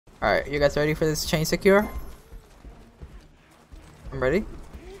Alright, you guys ready for this chain secure? I'm ready.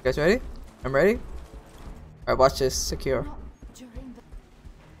 You guys ready? I'm ready. Alright, watch this secure.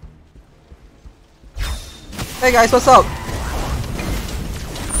 Hey guys, what's up?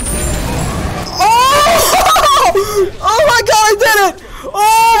 Oh! Oh my god, I did it!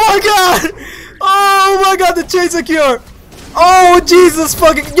 Oh my god! Oh my god, the chain secure! Oh Jesus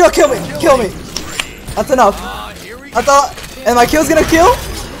fucking! Yo, kill me! Kill me! That's enough. I thought, and my kill's gonna kill?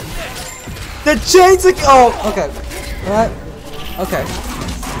 The chain secure. Oh, okay. Alright. Okay.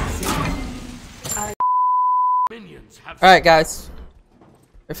 Alright, guys.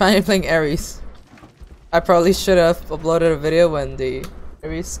 We're finally playing Ares. I probably should have uploaded a video when the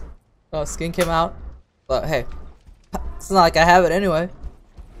Ares skin came out. But hey. It's not like I have it anyway.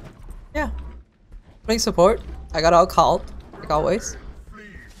 Yeah. Playing support. I got all called. Like always.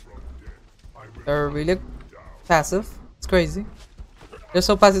 They're really passive. It's crazy. They're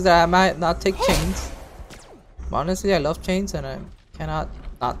so passive that I might not take chains. But honestly, I love chains and I cannot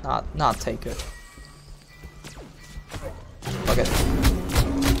not take it. Fuck it.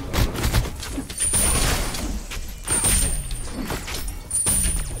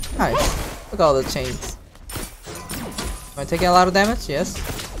 Nice. Look at all the chains. Am I taking a lot of damage? Yes.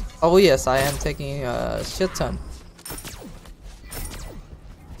 Oh yes, I am taking a shit ton.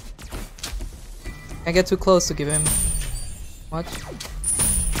 Can't get too close to give him much.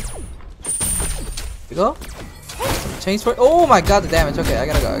 Here we go. Chains for. Oh my god, the damage. Okay, I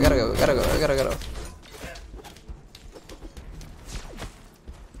gotta go.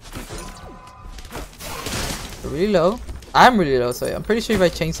 They're really low. I'm really low, so I'm pretty sure if I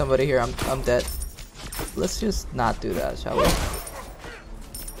chain somebody here, I'm dead. Let's just not do that, shall we?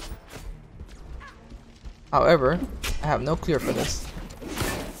 However, I have no clear for this.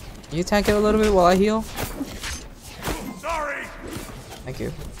 Can you tank it a little bit while I heal? Sorry. Thank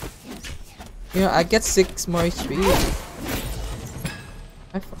you. You know, I get 6 more HP.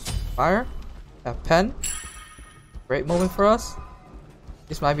 Fire. Have pen. Great moment for us.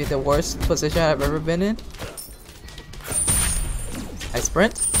 This might be the worst position I've ever been in. I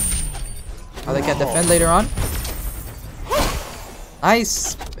sprint. Now they can defend later on.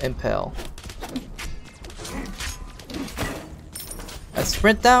 Nice impale. I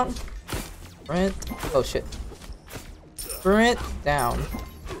sprint down. Sprint. Oh shit. Sprint down.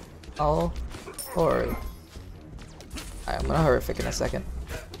 Oh, Lord. I'm gonna horrific in a second.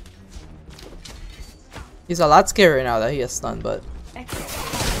 He's a lot scarier now that he is stunned, but.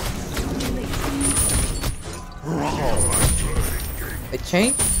 I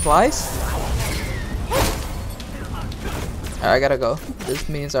chain twice. Alright, I gotta go. These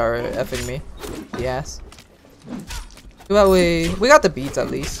minions are effing me. Yes. Too bad we got the beats at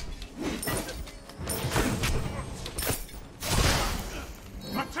least.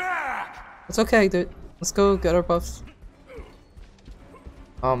 It's okay, dude. Let's go get our buffs.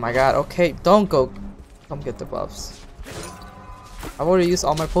 Oh my god. Okay, don't go. Come get the buffs. I've already used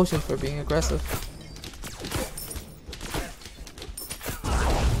all my potions for being aggressive.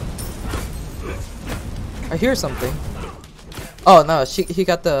 I hear something. Oh no, he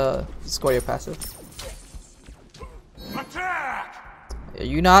got the Scoria passive. Attack! Are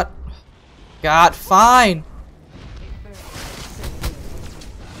you not? God, fine.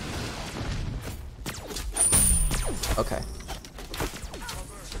 Okay.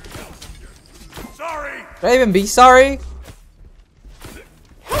 Sorry. Should I even be sorry?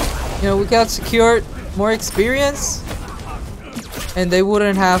 You know, we got secured more experience, and they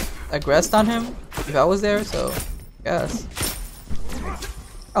wouldn't have aggressed on him if I was there. So, yes.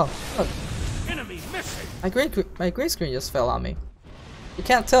 Oh, look. My green screen just fell on me. You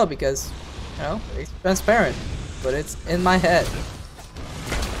can't tell because, you know, it's transparent, but it's in my head.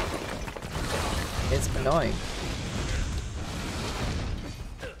 It's annoying.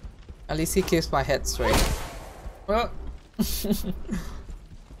 At least he keeps my head straight. Well.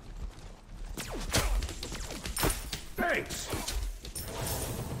 Thanks.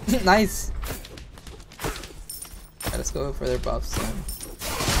 Nice. Right, let's go for their buffs then.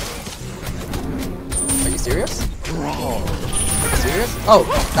 Are you serious? Serious? Oh,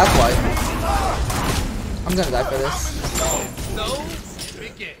 that's why. I'm gonna die for this.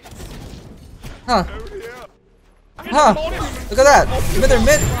 Huh. Huh. Look at that. Even their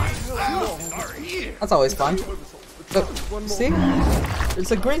mid. That's always fun. Look, see?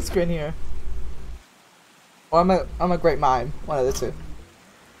 There's a green screen here. Or I'm a great mime. One of the two.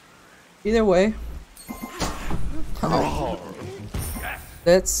 Either way. Oh.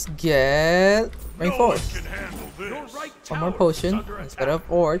 Let's get reinforced. One more potion instead of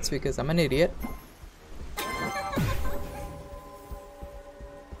wards because I'm an idiot.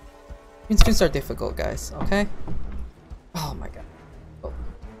 Green screens are difficult, guys. Okay. Oh my god. Oh.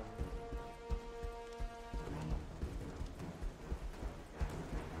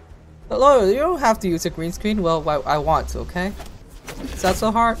 Hello, you don't have to use a green screen. Well, I want to. Okay. Is that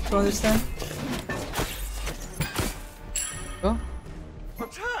so hard to understand? Go.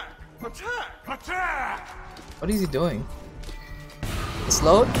 Attack! Attack! Attack! What is he doing?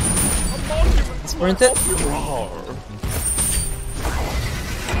 Slowed? Sprinted?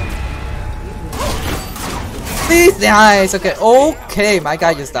 Please! Nice! Okay, okay, my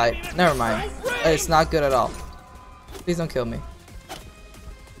guy just died. Never mind. It's not good at all. Please don't kill me.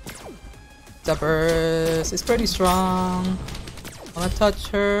 Zephyrus is pretty strong. Wanna touch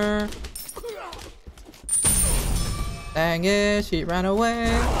her? Dang it, she ran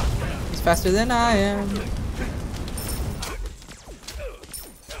away. She's faster than I am.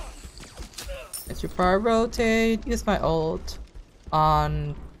 Let your power rotate. Use my ult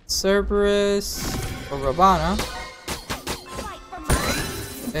on Cerberus or Ravana.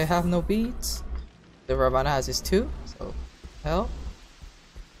 They have no beats. The Ravana has his 2, so hell.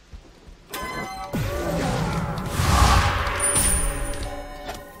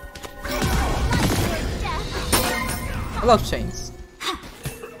 I love chains.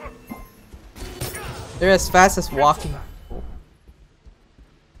 They're as fast as walking.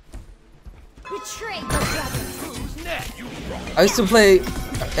 I used to play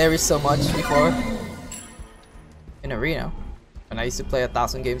Ares so much before in Arena, and I used to play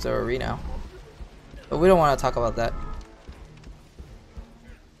 1,000 games of Arena. But we don't want to talk about that.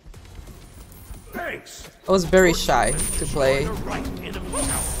 Thanks. I was very shy to play.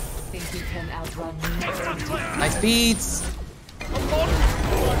 Nice beats.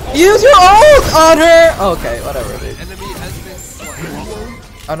 Use your ult on her. Okay, whatever, dude.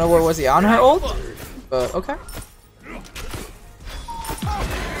 I don't know where was he on her ult, but okay.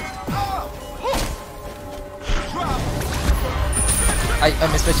 I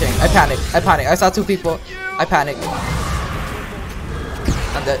missed my chain. I panicked. I saw 2 people. I panicked.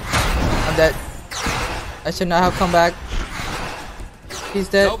 I'm dead. I'm dead. I should not have come back. He's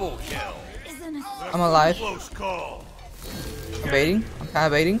dead. I'm alive. I'm baiting. I'm kind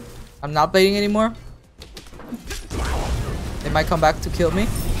of baiting. I'm not baiting anymore. They might come back to kill me.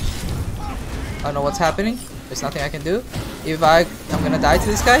 I don't know what's happening. There's nothing I can do. If I'm gonna die to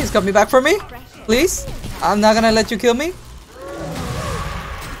this guy. He's coming back for me. Please. I'm not gonna let you kill me.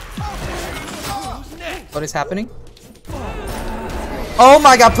 What is happening? Oh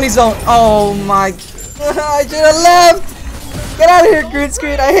my god, please don't. Oh my. I should have left. Get out of here, green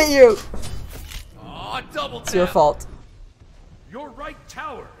screen. I hate you. It's your fault. Your right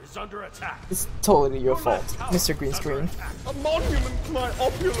tower is under attack. It's totally your fault, Mr. Green Screen. A monument to my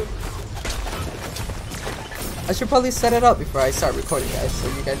opulence. I should probably set it up before I start recording, guys, so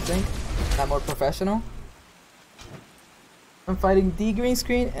you guys think I'm more professional. I'm fighting D Green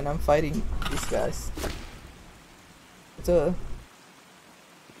Screen and I'm fighting these guys.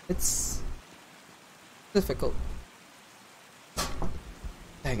 It's difficult.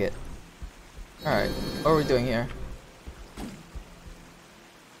 Dang it. Alright, what are we doing here?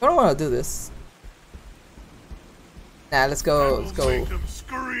 I don't want to do this. Nah, let's go. Let's go.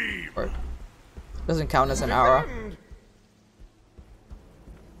 Or, doesn't count as an aura.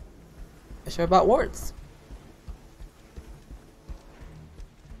 I sure about wards.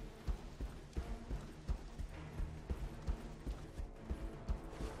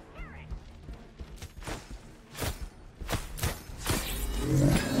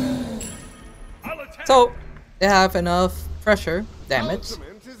 So they have enough pressure damage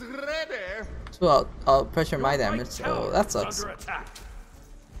to out pressure my damage, so that sucks.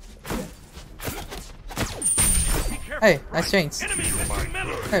 Hey, nice chains.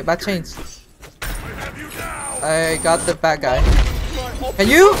 Hey, bad chains. I got the bad guy. Can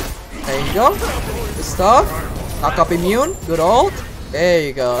you? There you go. Good stuff. Knock up immune. Good ult. There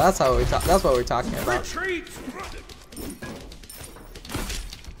you go. That's how we talk. That's what we're talking about.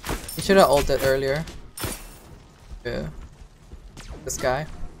 You should have ulted earlier. Yeah. This guy.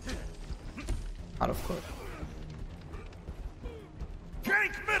 Out of course.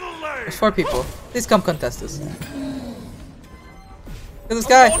 There's 4 people. Please come contest this. Look at this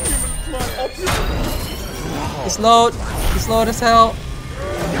guy. He's slowed. He's slowed as hell.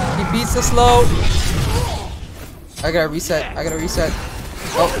 He beats the slow. I gotta reset. I gotta reset.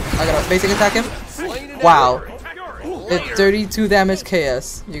 Oh, I gotta basic attack him. Wow. It's 32 damage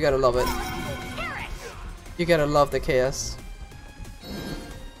KS. You gotta love it. You gotta love the KS.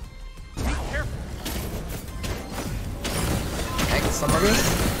 I get some of this.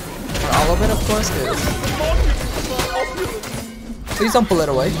 Not all of it, of course, cause Please don't pull it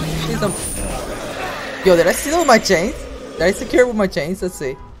away. Please don't. Yo, did I steal with my chains? Did I secure it with my chains? Let's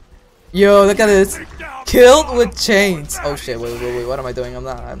see. Yo, look at this. Killed with chains. Oh shit, wait, what am I doing?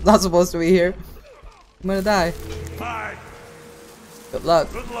 I'm not supposed to be here. I'm gonna die. Good luck.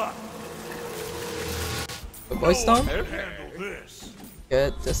 Good boy, Storm.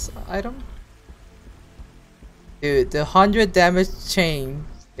 Get this item. Dude, the 100 damage chain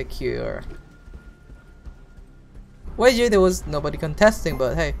secure. Wager there was nobody contesting,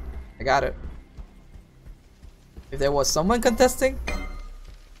 but hey, I got it. If there was someone contesting,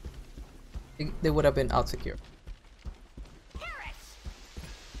 they would have been out secure.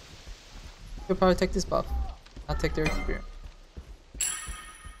 You'll probably take this buff. I'll take their experience.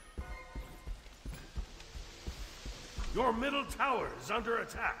 Your middle tower is under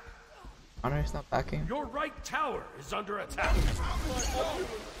attack. Honor is not backing. Your right tower is under attack.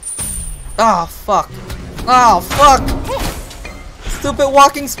 Oh fuck! Oh fuck! Stupid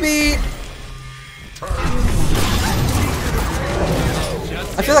walking speed!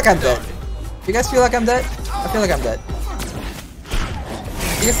 I feel like I'm dead. You guys feel like I'm dead? I feel like I'm dead.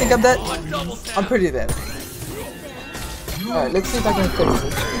 You guys think I'm dead? I'm pretty dead. Alright, let's see if I can fix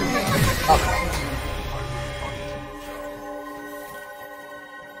this. Oh.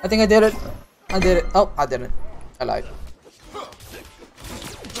 I think I did it. I did it. Oh, I didn't. I lied.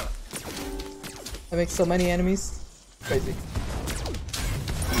 I make so many enemies. Crazy.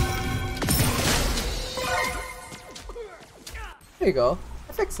 There you go.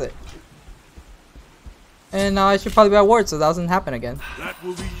 I fixed it. And now I should probably be at ward so that doesn't happen again. That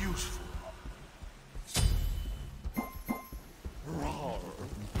will be useful.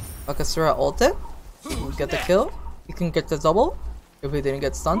 Bakasura ulted. You get the kill. You can get the double if we didn't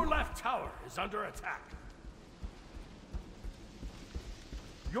get stunned. Your left tower is under attack.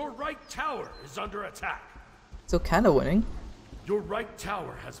 Your right tower is under attack. Still kind of winning. Your right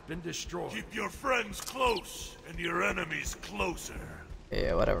tower has been destroyed. Keep your friends close and your enemies closer.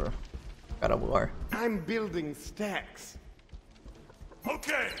 Yeah, whatever. Got a war. I'm building stacks.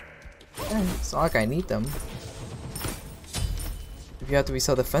 Okay. It's not like I need them. If you have to be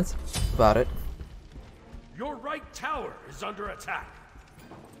so defensive about it. Your right tower is under attack.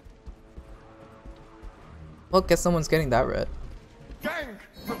 Well, guess someone's getting that red. Gang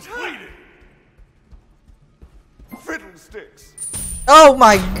completed. Fiddlesticks. Oh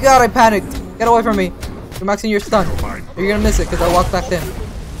my god, I panicked. Get away from me. You're maxing your stun. You're gonna miss it because I walked back in.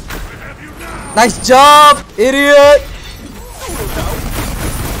 Nice job, idiot!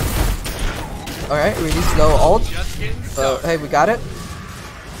 Alright, really slow ult. So, hey, we got it.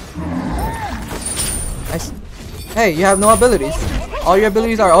 Nice. Hey, you have no abilities. All your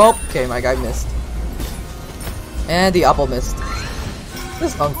abilities are... Oh, okay, my guy missed. And the apple missed.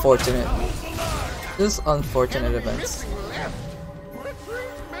 This is unfortunate. This is unfortunate events.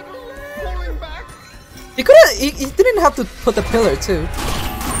 He could've... He didn't have to put the pillar, too.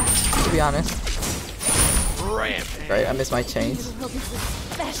 To be honest. Great, I missed my chains.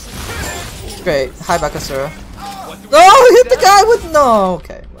 Great, hi Bakasura. No, hit the guy with no.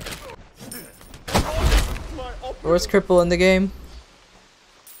 Okay. Worst cripple in the game.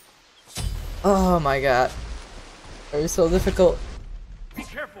 Oh my god, it was so difficult. Be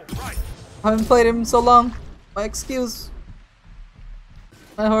careful, right? I haven't played him so long. My excuse.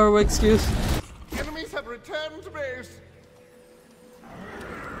 My horrible excuse. Enemies have returned to base.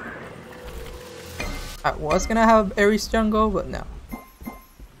 I was gonna have Ares jungle, but no.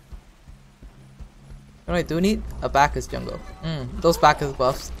 What I do need? A Bacchus jungle. Those Bacchus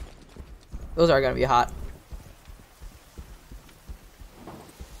buffs. Those are gonna be hot.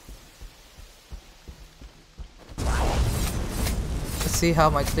 Let's see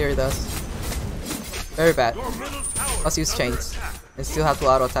how my clear does. Very bad. Let's use chains. And still have to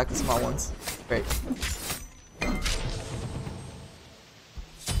auto attack the small ones. Great.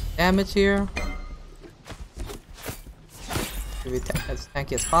 Damage here. Be as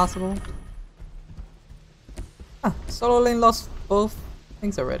tanky as possible. Ah, solo lane lost both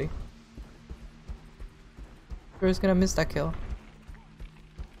things already. We're gonna miss that kill.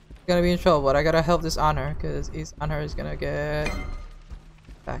 He's gonna be in trouble, but I gotta help this Honor because his Honor is gonna get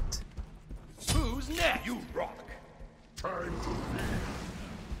backed. Who's next? You rock. Time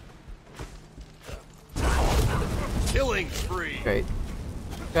to killing spree. Great.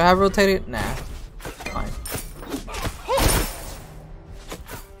 Do I have rotated? Nah. Fine.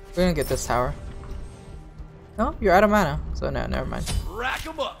 We're gonna get this tower. No, you're out of mana. So no, never mind. Rack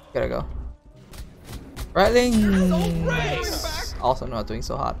 'em up. Gotta go. Right lane. Also not doing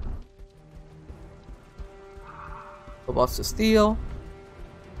so hot. Go buffs to steal.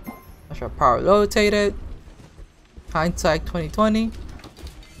 Not sure power rotated. Hindsight 2020.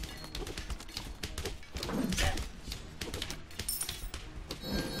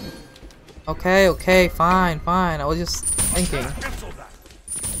 Okay, okay, fine, fine. I was just thinking.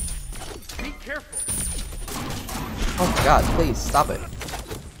 Be careful. Oh my god, please, stop it.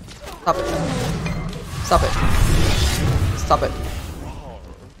 Stop it. Stop it. Stop it.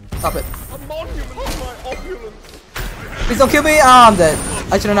 Stop it. A monument to my opulence. Please don't kill me! Ah, I'm dead.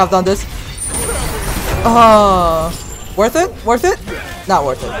 I shouldn't have done this. Worth it? Worth it? Not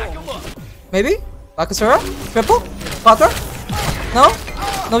worth it. Maybe? Bakasura? Triple? Quadra? No?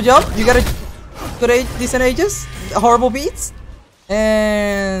 No jump? You got a good decent ages? Horrible beats?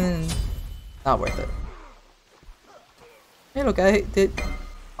 And... not worth it. Hey look, I did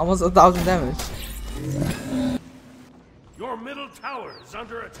almost 1,000 damage. Your middle tower is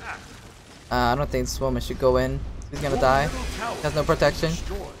under attack. I don't think this woman should go in. He's gonna die. He has no protection.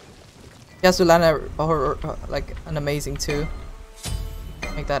 Destroyed. He has to land like an amazing 2.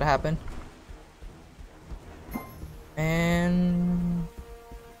 Make that happen. And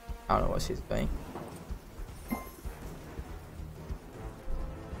I don't know what she's doing.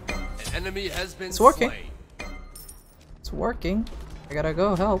 An enemy has been It's working. slain. It's working. I gotta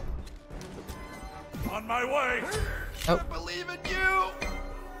go help. On my way. Oh, I believe in you.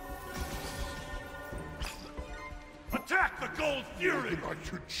 Attack the Gold Fury. I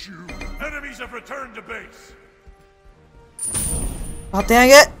should shoot. Enemies have returned to base. oh dang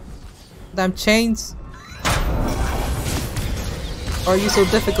it! Damn chains. Why are you so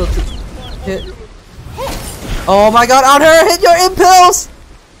difficult to hit? Oh my god, on her! Hit your impulse!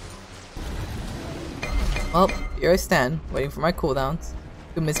 Well, here I stand, waiting for my cooldowns.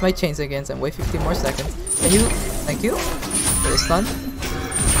 To miss my chains again and wait 15 more seconds. Can you? Thank you for the stun.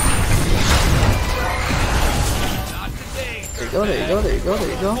 There you go, there you go, there you go, there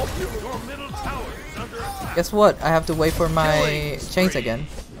you go. Your middle tower is under attack. Guess what? I have to wait for my chains again.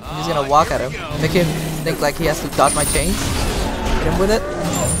 I'm just gonna walk at him. Make him think like he has to dodge my chains. Hit him with it.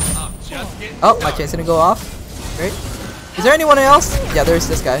 Oh, my chain's gonna go off. Great. Is there anyone else? Yeah, there's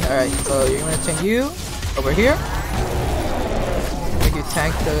this guy. Alright, so you're gonna chain you over here. Make you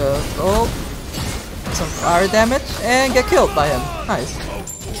tank the gold. Some fire damage and get killed by him. Nice.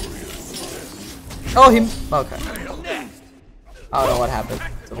 Oh, him. Okay. I don't know what happened,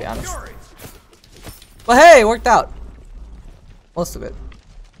 to be honest. But hey, it worked out. Most of it.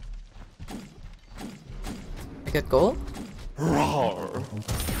 I get gold? Kinda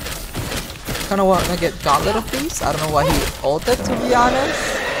want to get Gauntlet of Thieves. I don't know why he ulted, to be honest.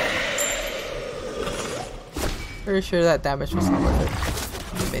 Pretty sure that damage was not worth it.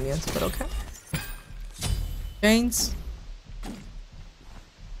 The minions, but okay. Chains.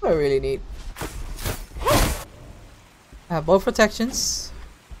 What I really need. I have both protections.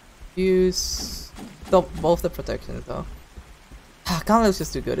 Use both the protections though. Gauntlet's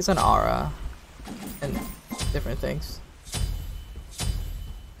just too good. It's an aura and different things.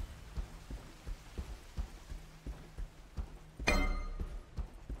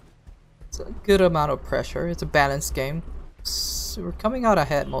 It's a good amount of pressure. It's a balanced game. So we're coming out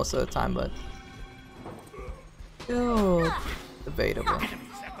ahead most of the time, but still debatable. Enemies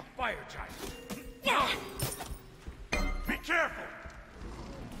at the fire giant. Be careful.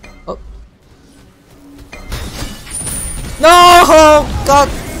 Oh. No! God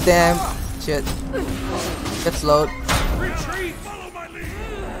damn. Shit. Get slowed. Retreat. Follow my lead.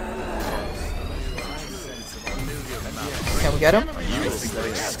 Can we get him?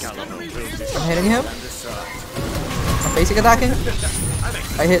 I'm hitting him. I'm basic attacking.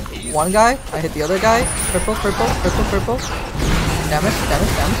 I hit one guy. I hit the other guy. Purple, purple, purple, purple. Damage, damage,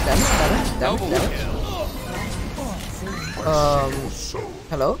 damage, damage, damage, damage, damage.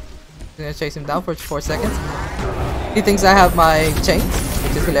 Hello? I'm gonna chase him down for 4 seconds. He thinks I have my chains,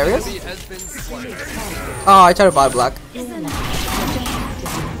 which is hilarious. Oh, I tried to body block.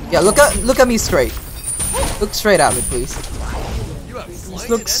 Yeah, look at me straight. Look straight at me, please. Just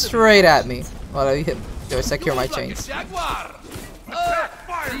look straight at me while I hit to secure my chains. Alright,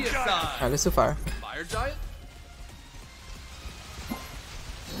 let's do fire. Fire giant?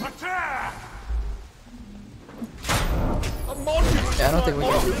 Attack. A monument Yeah, I don't to think we my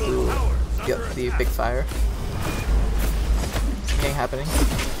can opulence. do the big fire. It ain't happening.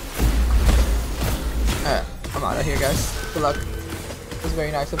 Alright, I'm out of here, guys. Good luck. It was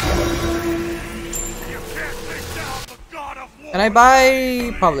very nice of you. You can't take down the god of war. Can I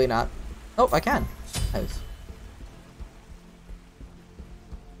buy? Probably not. Oh, I can. Nice.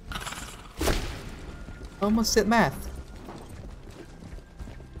 Almost did math.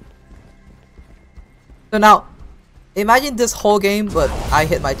 So now, imagine this whole game, but I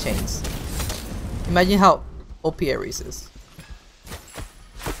hit my chains. Imagine how OP Ares is.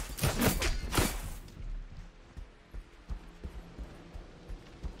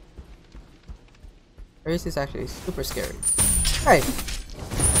 Ares is actually super scary. Hey!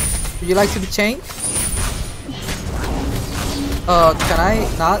 Would you like to be chained? Can I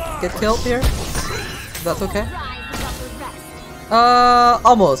not get killed here? That's okay.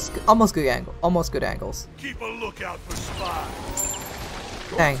 Almost good angle. Almost good angles. Keep a lookout for spies.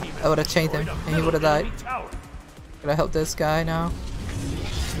 Dang, I would have chained him and he would have died. Can I help this guy now?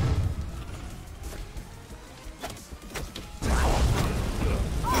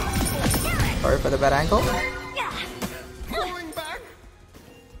 Sorry for the bad angle. Falling back.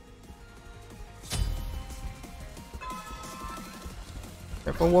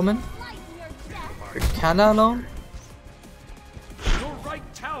 Careful, woman. You're kinda alone. Your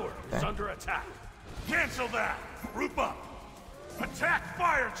right tower is under attack. Cancel that. Group up. Attack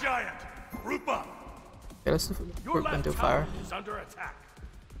Fire Giant. Group up. Okay, let's Your group left into tower fire. is under attack.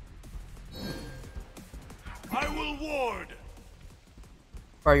 I will ward.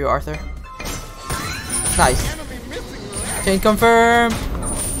 Where are you, Arthur? Nice. Enemy missing left. Chain confirmed.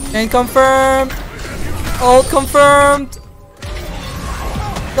 Chain confirmed. Ult confirmed.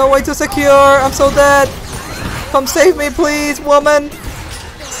 No way to secure. I'm so dead. Come save me, please, woman.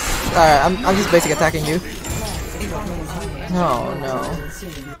 Alright, I'm just basic attacking you. No, no.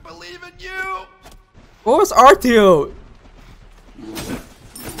 I believe in you. What was Artio?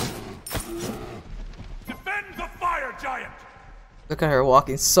 Defend the Fire Giant. Look at her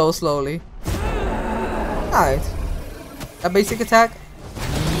walking so slowly. Nice. That basic attack?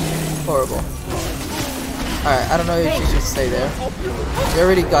 Horrible. Alright, I don't know if she should stay there. They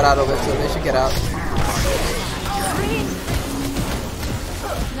already got out of it, so they should get out.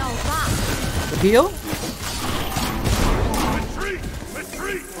 The heal? Retreat.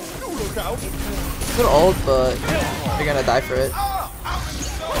 Retreat. You look out. Good ult, but you're gonna die for it.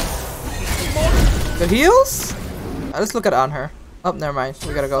 The heals? Let's look at on her. Oh, never mind.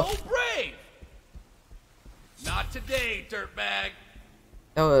 We gotta go. So brave. Not today, dirtbag.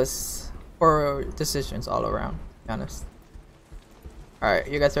 That was poor decisions all around, to be honest. Alright,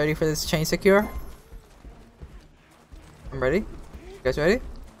 you guys ready for this chain secure? I'm ready. You guys ready?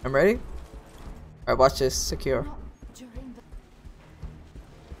 I'm ready. Alright, watch this secure.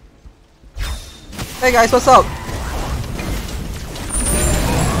 Hey guys, what's up?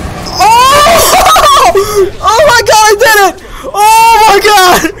 Oh! Oh my god, I did it! Oh my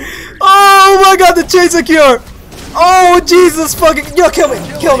god! Oh my god, the chain secure! Oh Jesus fucking! Yo, kill me!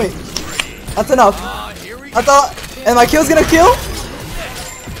 Kill me! That's enough. I thought, and my kill's gonna kill?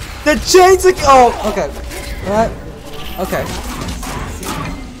 The chain secure. Oh, okay. Alright. Okay.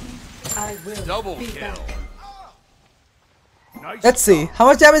 Double kill. Nice. Let's see. How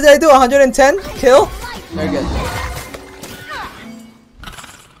much damage did I do? 110? Kill? Very good.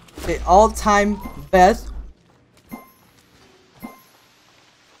 The all-time best.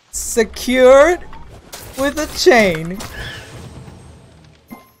 Secured with a chain.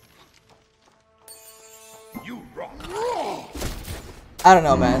 You rock. I don't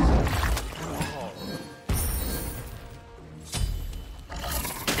know, man.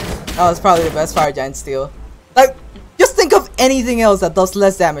 That was probably the best Fire Giant steal. Like, just think of anything else that does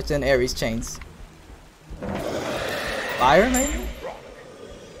less damage than Ares chains. Fire, maybe?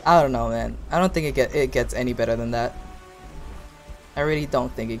 I don't know, man. I don't think it gets any better than that. I really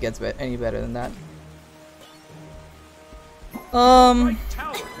don't think it gets any better than that. Right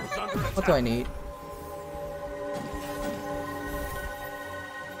tower is under attack. What do I need?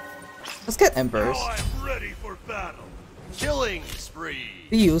 Let's get Embers. Now I'm ready for battle. Killing spree.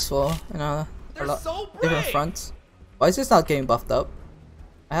 Be useful in a They're lot so different brave. fronts. Why is this not getting buffed up?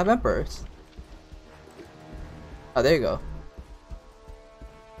 I have Emperors. Oh, there you go.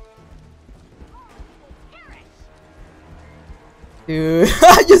 Dude,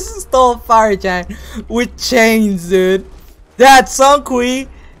 I just stole Fire Giant with chains, dude. That's Sunquee.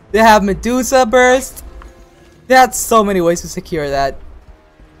 They have Medusa Burst. They had so many ways to secure that.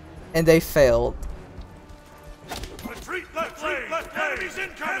 And they failed. Retreat left lane. Left lane. Enemies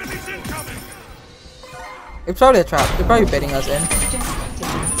incoming. Enemies incoming. It's probably a trap. They're probably baiting us in.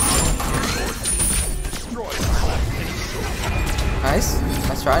 Nice.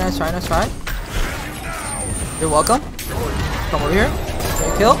 Nice try, nice try, nice try. You're welcome. Come over here.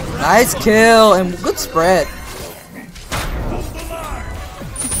 Good kill. Nice kill and good spread.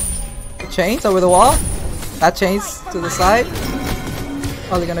 Chains over the wall. That chains to the side.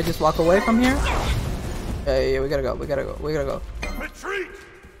 Probably gonna just walk away from here. Yeah, we gotta go. We gotta go. We gotta go. Retreat.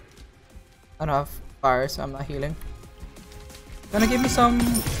 I don't have fire, so I'm not healing. Gonna give me some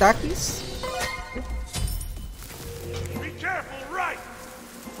stackies.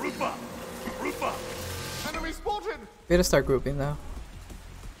 We gotta start grouping though.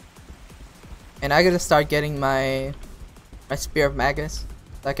 And I gotta start getting my Spear of Magus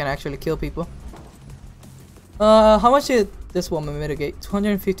so I can actually kill people. How much did this woman mitigate?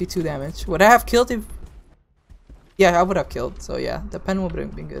 252 damage. Would I have killed if... Yeah, I would have killed. So yeah, the pen would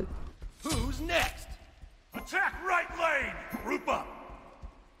have been good. Who's next? Attack right lane! Group up!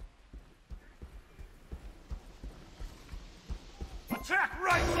 Attack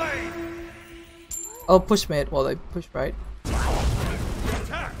right lane! Oh, push mid while they push right.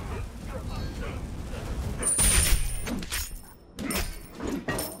 Attack!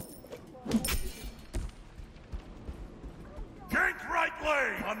 Gank right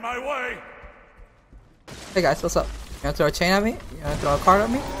lane! On my way! Hey guys, what's up? You wanna throw a chain at me? You wanna throw a card at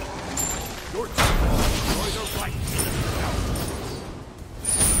me? Your team destroy the right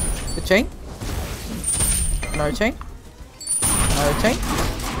The chain? Another chain? Another chain?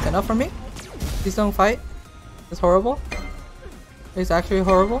 Is enough for me? Please don't fight. It's horrible. It's actually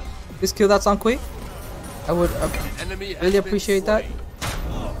horrible. Please kill that Sun Queen. I would really appreciate that.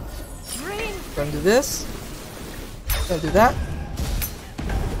 Gonna do this. Gonna do that.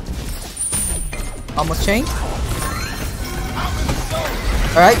 Almost chain.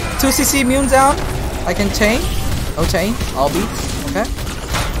 Alright, 2cc immune down. I can chain. No chain. All beats. Okay.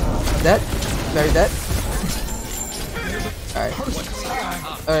 I'm dead. Very dead. Alright.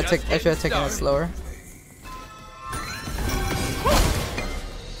 I should have taken it slower.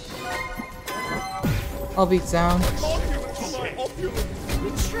 All beats down.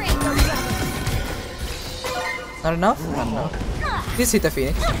 Not enough? Not enough. Please hit the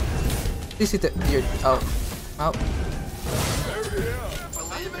Phoenix. Please hit the... You're out. Out.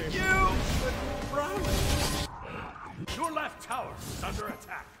 Believe in you. Your left tower is under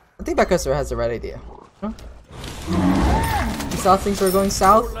attack. I think Backcuster has the right idea. Huh? He saw things were going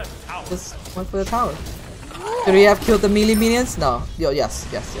south. Just went for the tower. Should we have killed the melee minions? No. Yo, yes.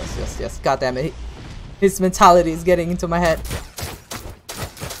 God damn it. His mentality is getting into my head.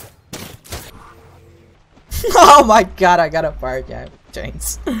 Oh my god, I got a FIREGIANT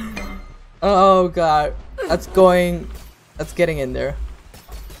chains. Oh god. That's getting in there.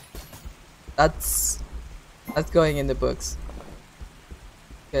 That's going in the books.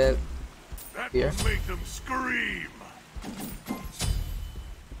 Get here. That will make them scream.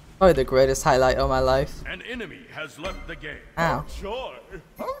 Probably the greatest highlight of my life. An enemy has left the game. Ow. Joy!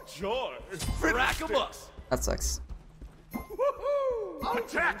 Oh, joy! Rack 'em up. That sucks.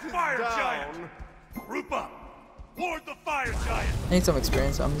 Attack Fire Giant! Group up! Ward the Fire Giant! I need some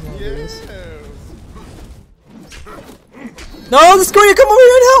experience, so I'm just gonna do this. Yes. No, the Scoria, come over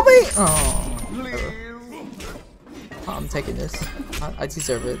here and help me! Oh, Please. I'm taking this. I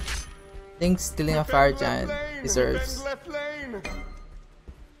deserve it. I think stealing a FIREGIANT deserves. Left lane.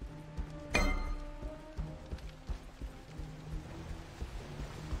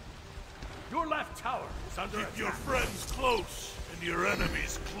 Your left tower is under attack. Keep your friends close and your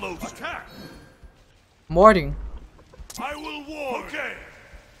enemies close. Attack! Warding. I will ward. Okay.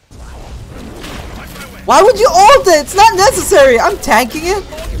 Why would you ult it? It's not necessary. I'm tanking it.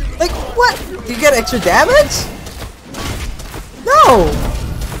 Like what? Do you get extra damage? No.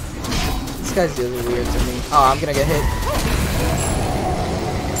 This guy's really weird to me. Oh, I'm gonna get hit.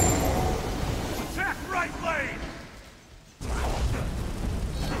 Attack right lane.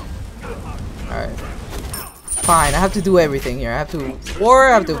 Alright. Fine, I have to do everything here. I have to war,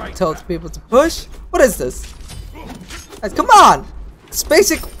 I have to tell people to push. What is this? Guys, come on! It's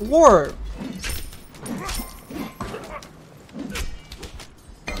basic war.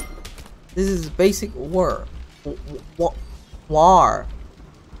 This is basic war. War.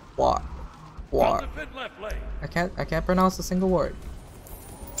 Defend left lane. I can't pronounce a single word.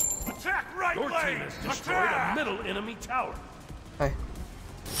 Attack right lane. Your team has destroyed a middle enemy tower. Hi.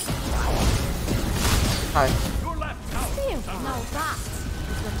 Hi. Your left tower. Now that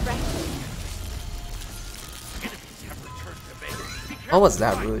is refreshing. Enemies have returned to base. Be careful. What was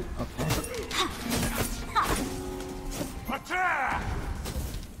that rude? Okay. Attack!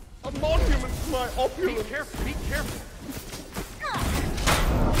 A monument to my opulence. Be careful. Be careful.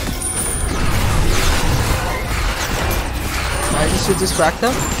 I just should distract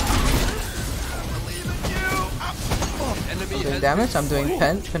them. I'm doing damage. I'm doing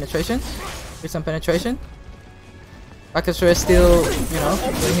penetration. Here's some penetration. Backcuster is still, you know,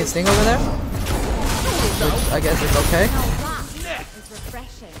 doing his thing over there, which I guess is okay. Now that is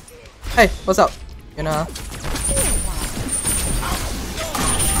refreshing. Hey, what's up? You know.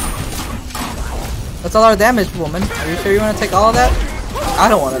 That's all our damage, woman. Are you sure you want to take all of that? I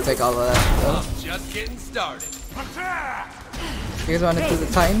don't want to take all of that. So. Just getting started. Attack! You guys want to do the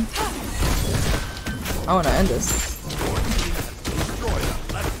Titan? I want to end this.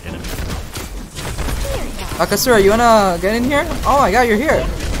 Akasura, you wanna get in here? Oh my god, you're here.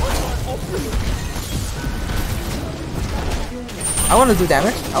 I wanna do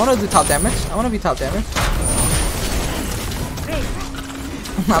damage. I wanna do top damage. I wanna be top damage.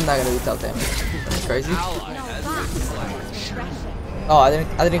 I'm not gonna do top damage. That's crazy. Oh, I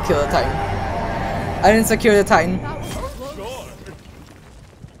didn't kill the Titan. I didn't secure the Titan.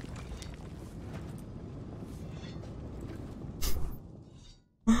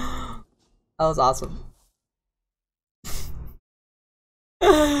 That was awesome.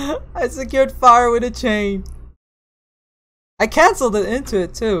 I secured fire with a chain. I cancelled it into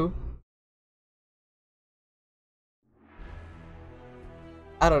it too.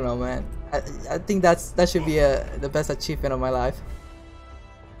 I don't know, man. I think that should be the best achievement of my life.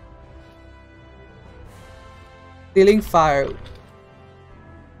 Stealing fire.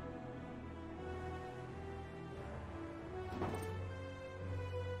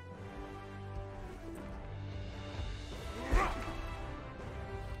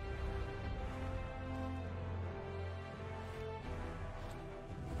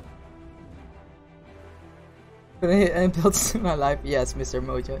 Couldn't hit any builds in my life. Yes, Mr.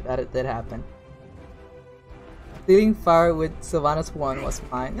 Mojo, that did happen. Stealing fire with Sylvanas 1 was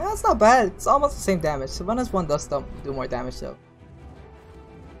fine. Yeah, that's not bad. It's almost the same damage. Sylvanas 1 does do more damage though.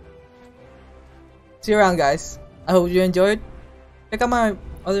 See you around, guys. I hope you enjoyed. Check out my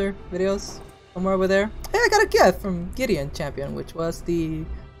other videos somewhere over there. Hey, I got a gift from Gideon Champion, which was the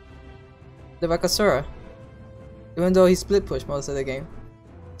Vakasura. Even though he split pushed most of the game.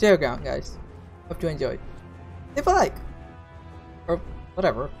 See you around, guys. Hope you enjoyed. Leave a like. Or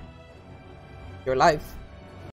whatever. Your life.